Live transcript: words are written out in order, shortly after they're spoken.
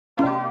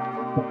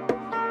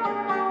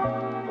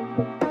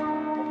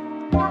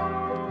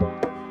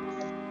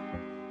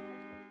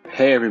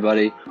Hey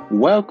everybody,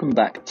 welcome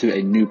back to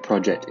a new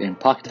project in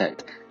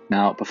Parkitect.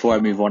 Now, before I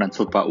move on and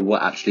talk about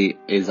what actually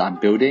is I'm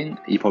building,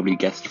 you probably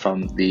guessed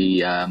from the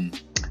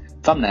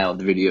thumbnail of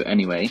the video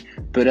anyway,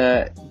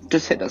 but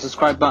just hit that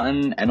subscribe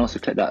button and also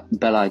click that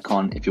bell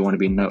icon if you want to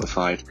be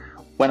notified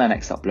when I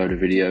next upload a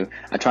video.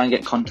 I try and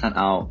get content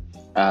out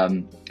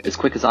as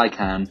quick as I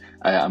can.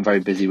 I'm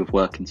very busy with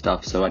work and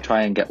stuff, so I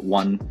try and get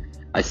one,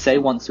 I say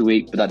once a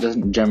week, but that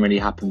doesn't generally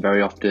happen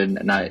very often,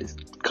 and now it's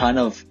kind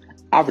of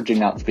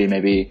averaging out to be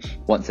maybe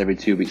once every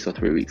 2 weeks or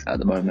 3 weeks at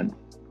the moment,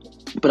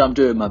 but I'm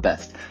doing my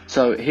best.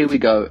 So here we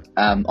go,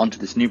 onto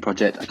this new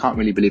project. I can't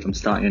really believe I'm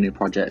starting a new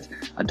project.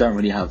 I don't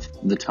really have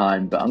the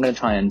time, but I'm going to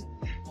try and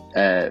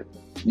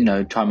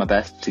try my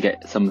best to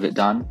get some of it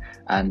done,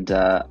 and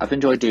I've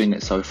enjoyed doing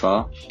it so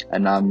far,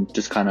 and I'm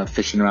just kind of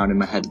fishing around in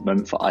my head at the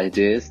moment for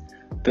ideas.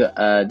 But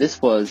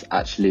this was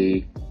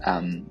actually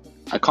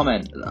a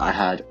comment that I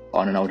had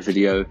on an old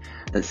video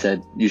that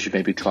said you should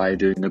maybe try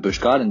doing a Busch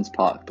Gardens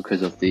park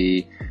because of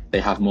they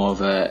have more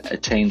of a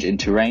change in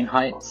terrain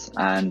heights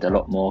and a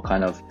lot more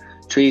kind of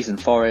trees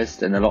and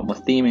forest and a lot more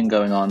theming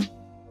going on.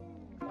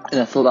 And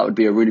I thought that would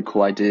be a really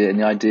cool idea, and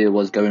the idea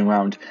was going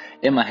around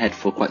in my head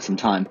for quite some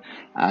time,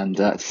 and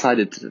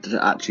decided to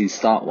actually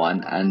start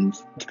one. And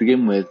to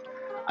begin with,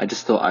 I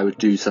just thought I would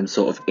do some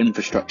sort of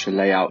infrastructure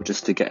layout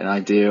just to get an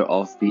idea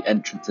of the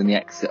entrance and the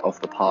exit of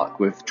the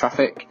park with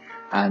traffic.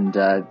 And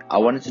I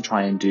wanted to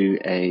try and do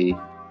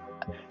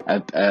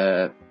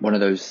one of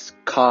those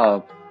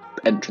car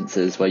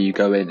entrances where you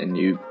go in and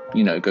you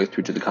go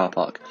through to the car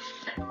park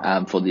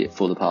for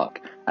the park.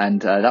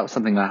 And that was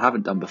something I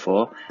haven't done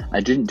before.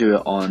 I didn't do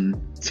it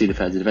on Cedar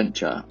Fair's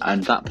Adventure,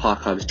 and that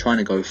park I was trying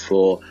to go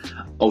for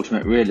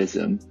ultimate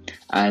realism,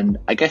 and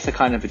I guess I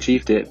kind of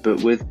achieved it,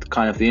 but with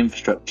kind of the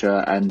infrastructure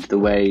and the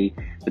way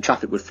the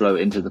traffic would flow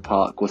into the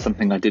park was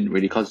something I didn't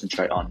really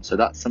concentrate on. So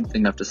that's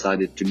something I've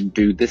decided to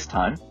do this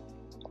time.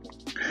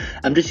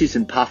 I'm just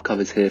using path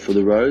covers here for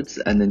the roads,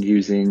 and then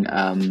using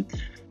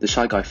the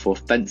Shy Guy 4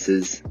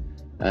 fences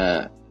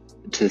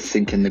to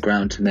sink in the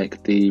ground to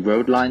make the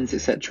road lines,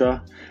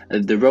 etc.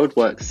 The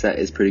roadwork set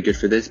is pretty good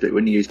for this, but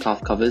when you use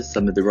path covers,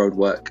 some of the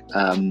roadwork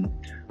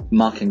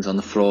markings on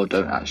the floor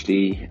don't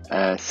actually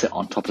sit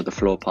on top of the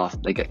floor path,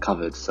 they get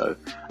covered. So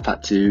I've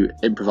had to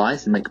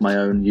improvise and make my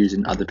own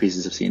using other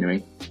pieces of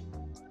scenery.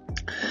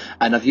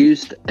 And I've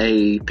used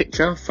a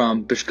picture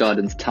from Busch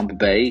Gardens Tampa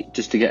Bay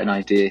just to get an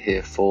idea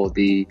here for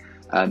the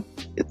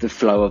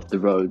flow of the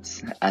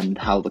roads and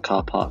how the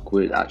car park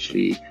would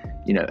actually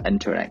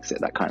enter and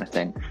exit, that kind of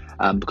thing.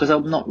 Because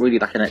I'm not really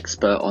like an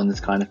expert on this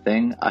kind of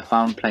thing, I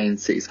found playing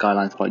City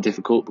Skylines quite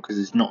difficult because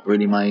it's not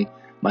really my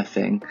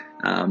thing.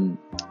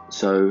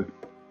 So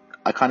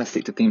I kind of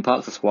stick to theme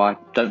parks. That's why I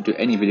don't do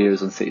any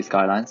videos on City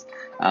Skylines.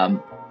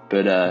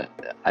 But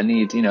I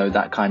need,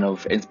 that kind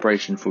of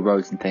inspiration for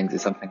roads and things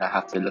is something I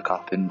have to look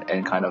up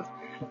and kind of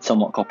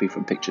somewhat copy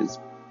from pictures.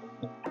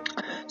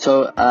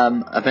 So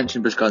I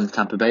mentioned Busch Gardens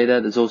Tampa Bay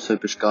there. There's also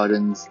Busch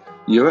Gardens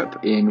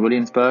Europe in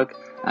Williamsburg,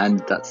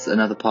 and that's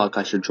another park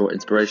I should draw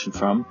inspiration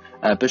from.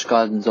 Busch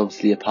Gardens is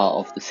obviously a part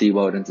of the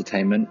SeaWorld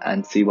Entertainment,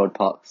 and SeaWorld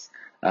parks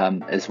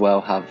as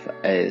well have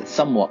a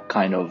somewhat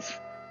kind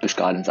of Busch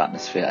Gardens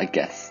atmosphere, I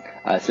guess.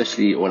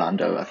 Especially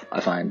Orlando,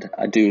 I find.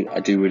 I do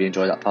really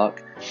enjoy that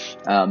park.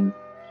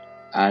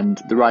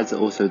 And the rides are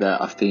also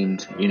there are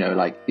themed,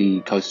 like the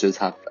coasters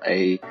have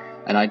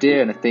an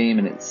idea and a theme,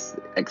 and it's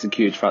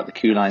executed throughout the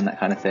queue line, that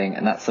kind of thing.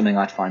 And that's something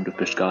I find with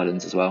Busch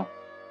Gardens as well.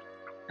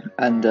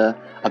 And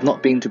I've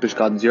not been to Busch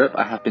Gardens Europe.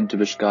 I have been to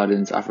Busch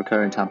Gardens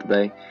Africa in Tampa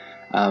Bay.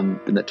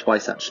 Been there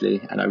twice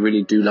actually, and I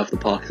really do love the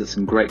park. There's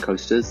some great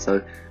coasters,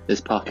 so this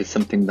park is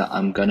something that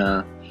I'm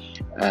gonna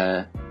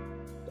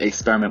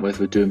experiment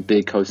with doing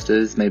big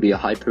coasters, maybe a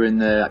hyper in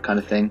there, that kind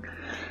of thing.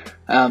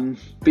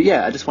 But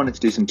yeah, I just wanted to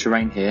do some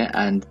terrain here,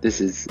 and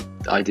this is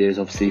ideas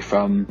obviously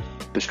from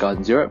Busch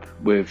Gardens Europe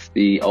with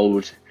the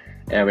old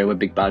area where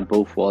Big Bad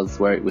Wolf was,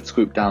 where it would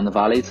swoop down the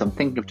valley. So I'm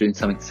thinking of doing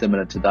something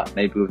similar to that,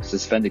 maybe with a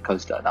suspended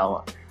coaster.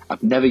 Now,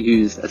 I've never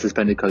used a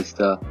suspended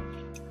coaster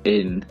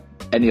in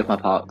any of my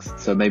parks,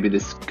 so maybe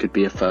this could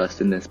be a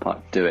first in this park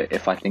to do it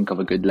if I think of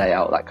a good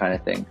layout, that kind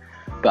of thing.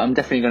 But I'm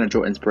definitely going to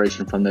draw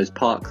inspiration from those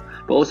parks,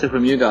 but also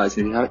from you guys.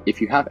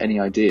 If you have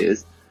any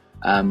ideas,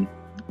 let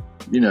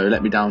me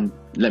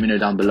know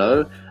down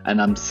below,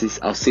 and I'll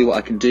see what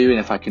I can do, and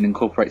if I can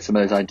incorporate some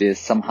of those ideas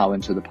somehow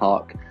into the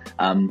park.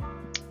 I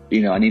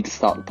need to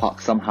start the park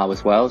somehow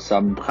as well, so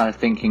I'm kind of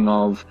thinking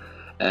of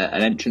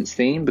an entrance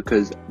theme,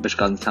 because Busch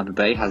Gardens Tampa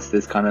Bay has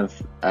this kind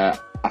of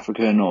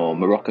African or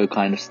Morocco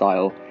kind of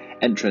style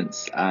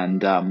entrance,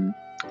 and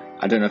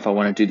I don't know if I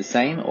want to do the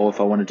same or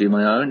if I want to do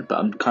my own, but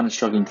I'm kind of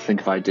struggling to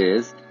think of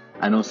ideas.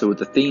 And also with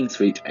the themes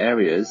for each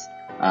areas,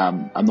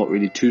 I'm not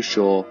really too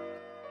sure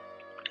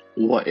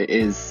what it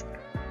is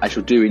I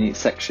shall do in each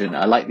section.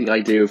 I like the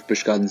idea of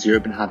Busch Gardens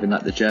Europe and having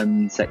like the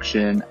German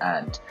section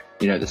and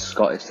the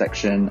Scottish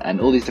section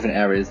and all these different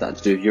areas that have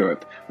to do with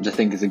Europe, which I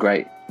think is a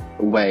great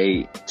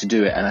way to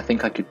do it, and I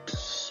think I could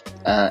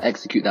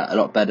execute that a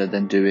lot better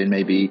than doing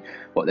maybe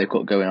what they've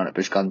got going on at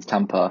Busch Gardens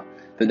Tampa.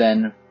 But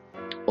then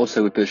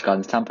also with Busch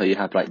Gardens Tampa, you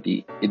have like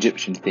the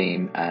Egyptian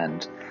theme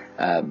and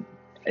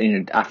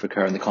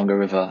Africa and the Congo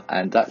River,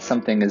 and that's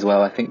something as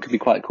well I think could be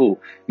quite cool.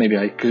 Maybe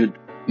I could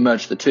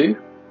merge the two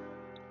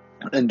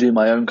and do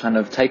my own kind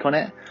of take on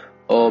it,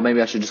 or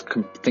maybe I should just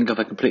think of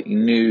a completely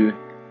new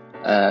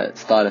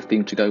style of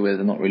theme to go with.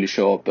 I'm not really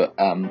sure, but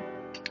I'm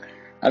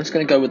just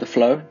going to go with the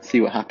flow,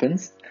 see what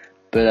happens.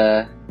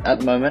 But at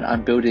the moment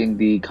I'm building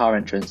the car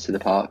entrance to the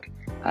park,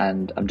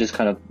 and I'm just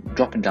kind of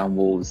dropping down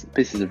walls,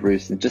 pieces of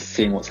roofs, and just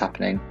seeing what's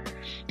happening.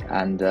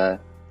 And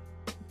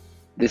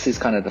this is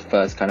kind of the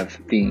first kind of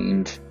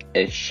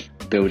themed-ish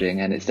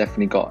building, and it's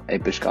definitely got a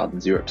Busch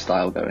Gardens Europe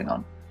style going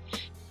on.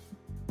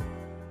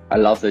 I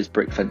love those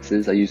brick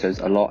fences. I use those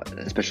a lot,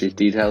 especially as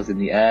details in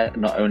the air,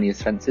 not only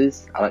as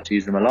fences. I like to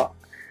use them a lot.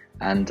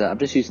 And I'm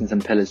just using some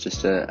pillars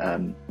just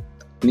to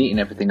neaten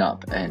everything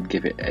up and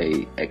give it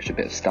a extra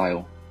bit of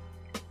style.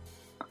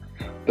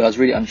 But I was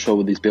really unsure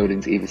with these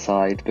buildings either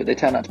side, but they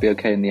turned out to be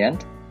okay in the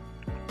end.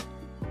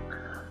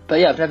 But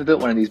yeah, I've never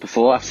built one of these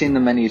before. I've seen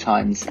them many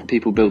times.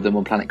 People build them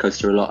on Planet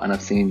Coaster a lot, and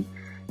I've seen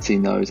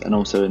those, and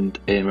also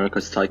in Roller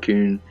Coaster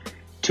Tycoon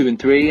 2 and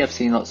 3. I've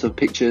seen lots of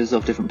pictures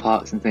of different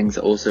parks and things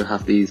that also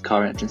have these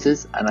car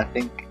entrances, and I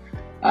think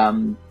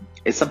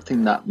it's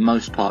something that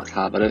most parks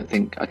have. I don't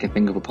think I can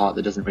think of a park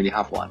that doesn't really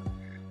have one.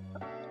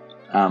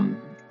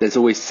 There's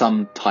always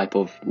some type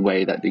of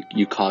way that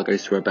your car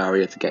goes through a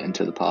barrier to get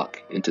into the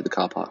park, into the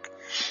car park.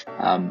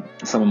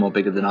 Some are more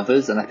bigger than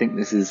others, and I think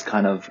this is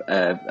kind of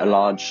a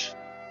large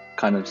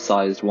kind of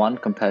sized one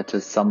compared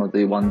to some of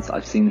the ones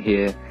I've seen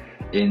here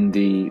in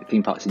the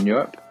theme parks in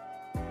Europe.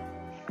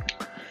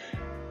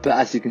 But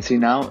as you can see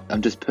now,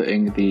 I'm just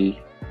putting the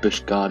Busch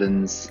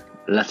Gardens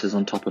letters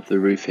on top of the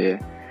roof here.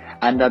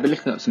 And I've been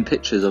looking up some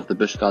pictures of the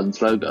Busch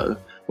Gardens logo,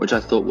 which I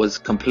thought was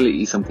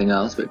completely something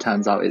else, but it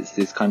turns out it's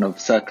this kind of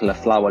circular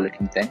flower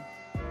looking thing.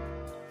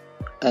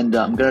 And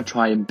I'm going to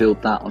try and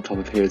build that on top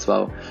of here as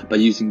well, by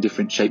using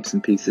different shapes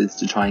and pieces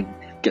to try and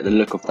get the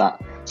look of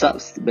that. So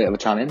that's a bit of a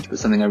challenge, but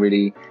something I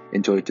really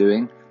enjoy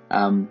doing.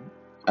 I'm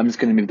just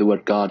going to move the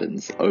word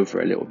gardens over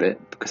a little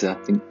bit, because I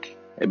think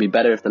it'd be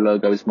better if the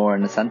logo is more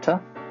in the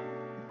center.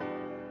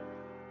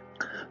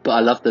 But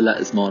I love the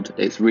letters mod.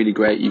 It's really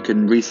great. You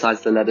can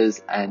resize the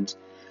letters and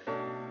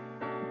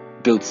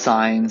build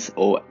signs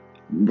or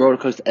roller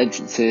coaster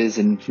entrances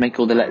and make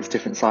all the letters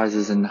different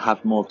sizes and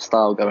have more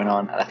style going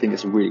on. And I think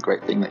it's a really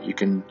great thing that you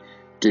can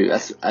do.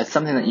 As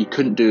something that you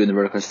couldn't do in the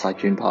Roller Coaster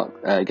Tycoon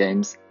park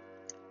games,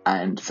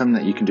 and something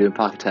that you can do in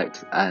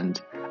Parkitect. And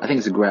I think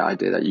it's a great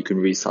idea that you can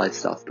resize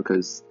stuff,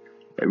 because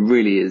it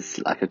really is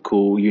like a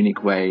cool,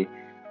 unique way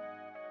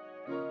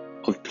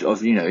of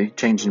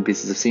changing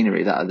pieces of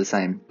scenery that are the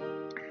same.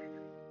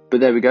 But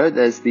there we go,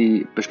 there's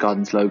the Busch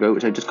Gardens logo,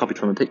 which I just copied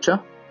from a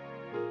picture.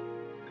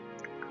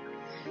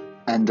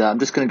 And I'm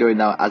just going to go in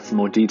now and add some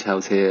more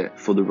details here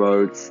for the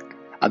roads.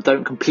 I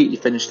don't completely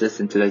finish this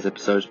in today's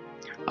episode.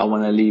 I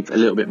want to leave a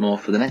little bit more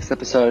for the next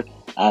episode.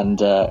 And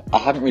I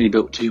haven't really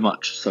built too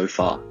much so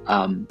far.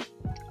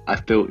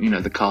 I've built,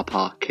 the car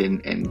park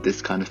in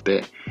this kind of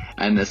bit.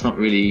 And there's not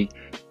really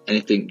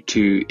anything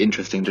too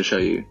interesting to show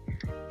you.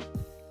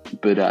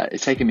 But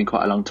it's taken me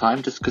quite a long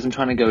time, just because I'm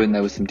trying to go in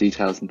there with some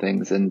details and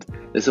things, and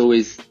there's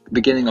always, the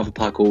beginning of a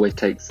park always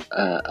takes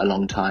a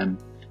long time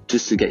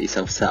just to get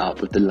yourself set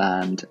up with the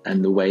land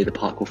and the way the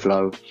park will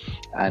flow.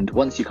 And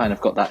once you kind of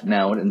got that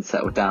nailed and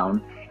settled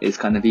down, it's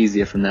kind of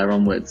easier from there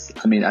onwards.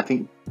 I mean, I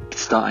think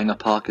starting a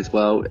park as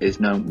well is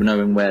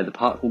knowing where the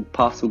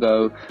paths will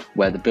go,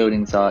 where the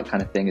buildings are,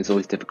 kind of thing, is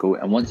always difficult.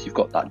 And once you've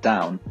got that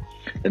down,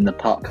 then the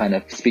park kind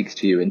of speaks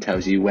to you and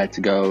tells you where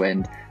to go,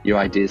 and your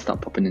ideas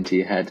start popping into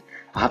your head.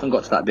 I haven't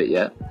got to that bit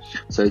yet,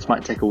 so it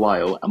might take a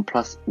while, and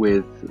plus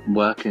with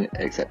work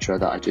etc.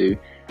 that I do,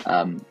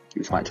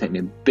 this might take me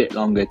a bit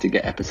longer to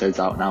get episodes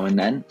out now and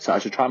then, so I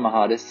should try my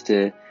hardest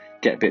to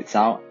get bits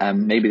out,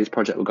 and maybe this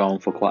project will go on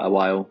for quite a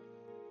while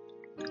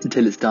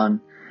until it's done,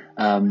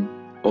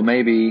 or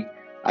maybe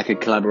I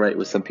could collaborate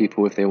with some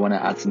people if they want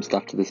to add some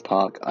stuff to this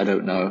park. I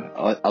don't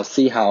know, I'll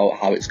see how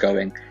it's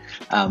going,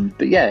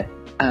 but yeah,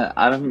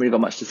 I haven't really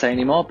got much to say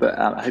anymore, but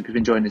I hope you've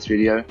enjoyed this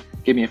video.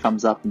 Give me a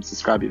thumbs up and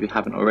subscribe if you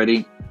haven't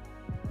already.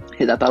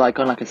 Hit that bell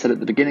icon like I said at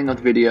the beginning of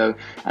the video,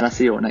 and I'll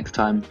see you all next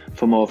time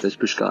for more of this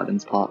Busch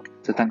Gardens park.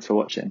 So thanks for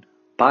watching.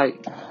 Bye.